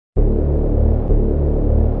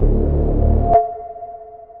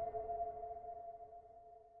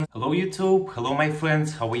Hello YouTube, hello my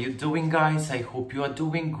friends, how are you doing guys? I hope you are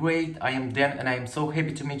doing great. I am Dan and I am so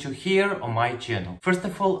happy to meet you here on my channel. First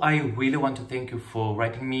of all, I really want to thank you for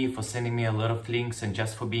writing me, for sending me a lot of links and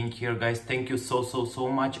just for being here guys. Thank you so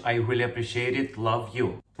much. I really appreciate it. Love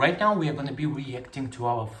you. Right now we are gonna be reacting to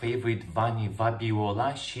our favorite Vanny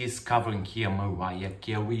Vabiola. She's covering here Mariah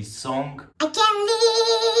Carey's song. I can't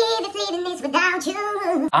live if leaving this without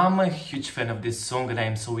you. I'm a huge fan of this song and I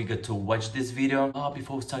am so eager to watch this video.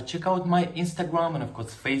 Before we start, check out my Instagram and of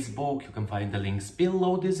course Facebook. You can find the links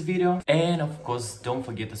below this video. And of course, don't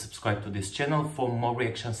forget to subscribe to this channel for more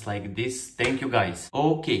reactions like this. Thank you guys.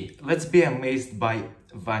 Okay, let's be amazed by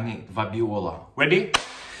Vanny Vabiola. Ready?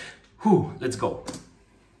 Let's go.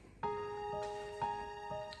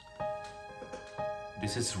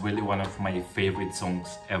 This is really one of my favorite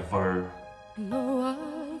songs ever. No, I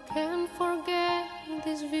can't forget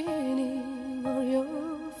this feeling or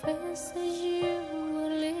your face as you were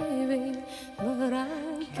leaving, but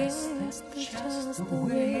I guess that's just the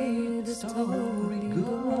way the story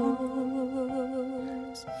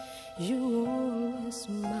goes. You always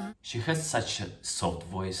smile. She has such a soft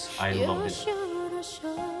voice. I love it.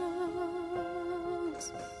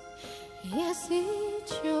 Yes,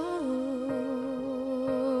 it's yours.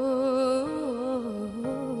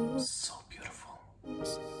 So beautiful.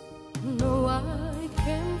 No, I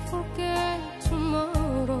can't forget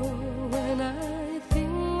tomorrow when I think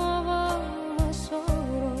of all my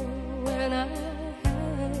sorrow. When I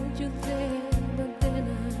had you there, but then I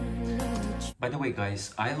let you. By the way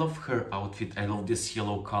guys, I love her outfit. I love this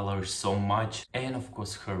yellow color so much. And of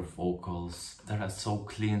course her vocals. They are so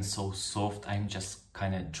clean, so soft. I'm just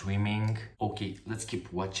kind of dreaming. Okay, let's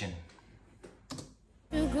keep watching.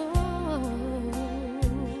 You go,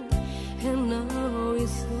 and now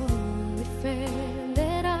it's only fair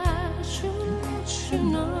that I should let you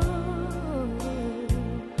know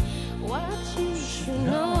what you should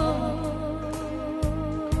know.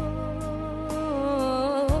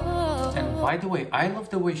 And by the way, I love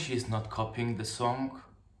the way she's not copying the song.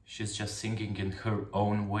 She's just singing in her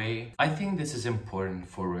own way. I think this is important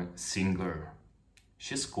for a singer.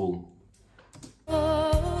 She's cool.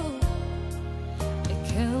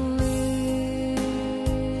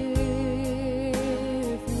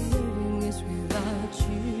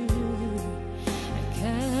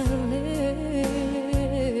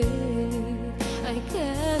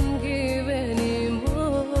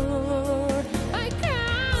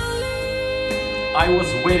 I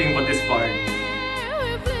was waiting for this part.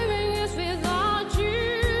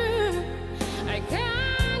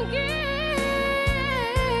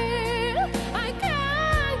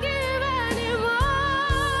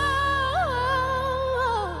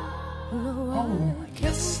 Oh,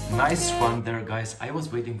 yes, nice run there, guys. I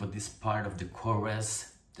was waiting for this part of the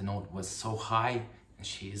chorus. The note was so high, and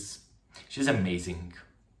she's amazing.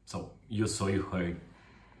 So you saw, you heard.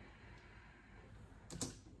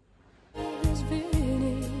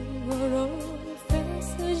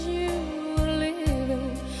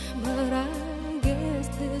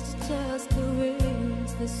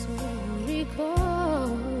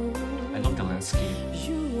 I love the landscape.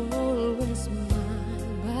 You always smile,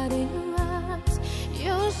 but in your eyes,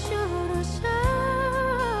 your shoulder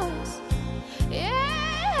shows.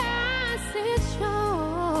 Yes, it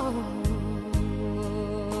shows.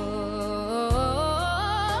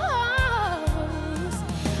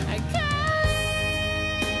 I can't.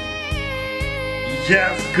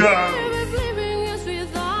 Yes, girl.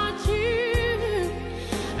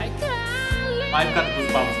 I've got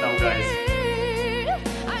goosebumps now, guys.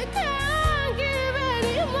 I can't give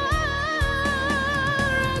anymore.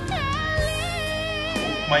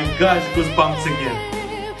 Oh my gosh, goosebumps again.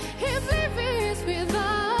 If living is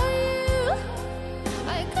without you,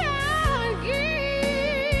 I can't give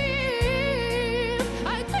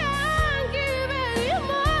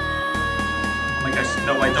anymore. Oh my gosh,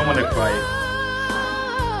 no, I don't want to cry.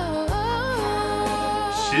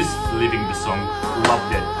 She's living the song.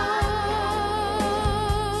 Loved it.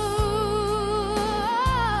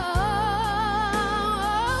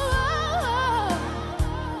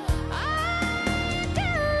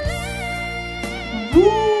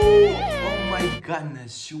 Oh my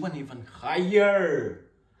goodness, she went even higher.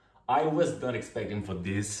 I was not expecting for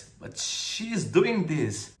this, but she's doing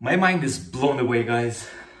this. My mind is blown away, guys.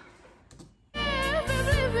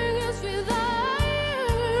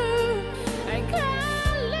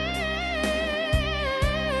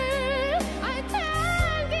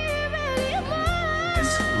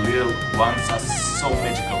 These little ones are so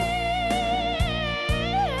magical.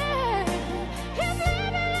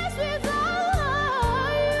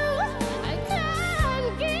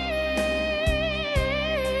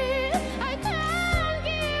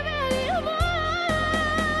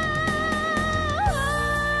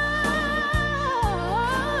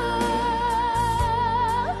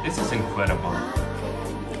 This is incredible.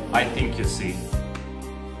 I think you see.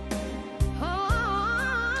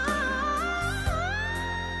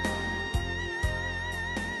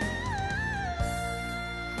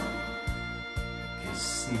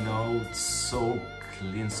 This note so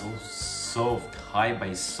clean, so soft, high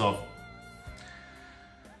by soft.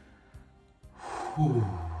 Whew.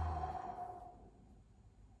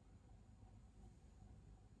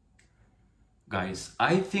 Guys,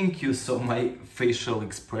 I think you saw my facial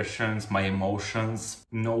expressions, my emotions,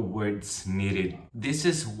 no words needed. This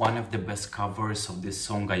is one of the best covers of this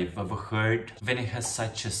song I've ever heard. Vanny has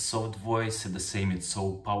such a soft voice, at the same it's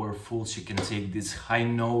so powerful. She can take these high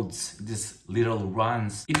notes, these little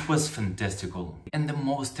runs. It was fantastical. And the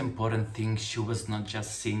most important thing, she was not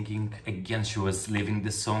just singing. Again, she was living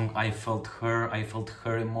the song. I felt her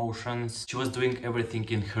emotions. She was doing everything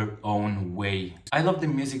in her own way. I love the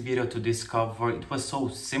music video to this cover. It was so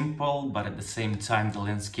simple, but at the same time the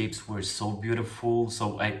landscapes were so beautiful,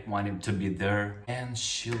 so I wanted to be there. And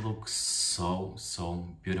she looks so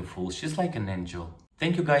beautiful. She's like an angel.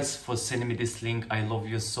 Thank you guys for sending me this link. I love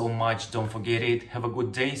you so much. Don't forget it. Have a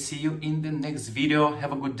good day. See you in the next video.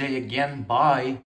 Have a good day again. Bye.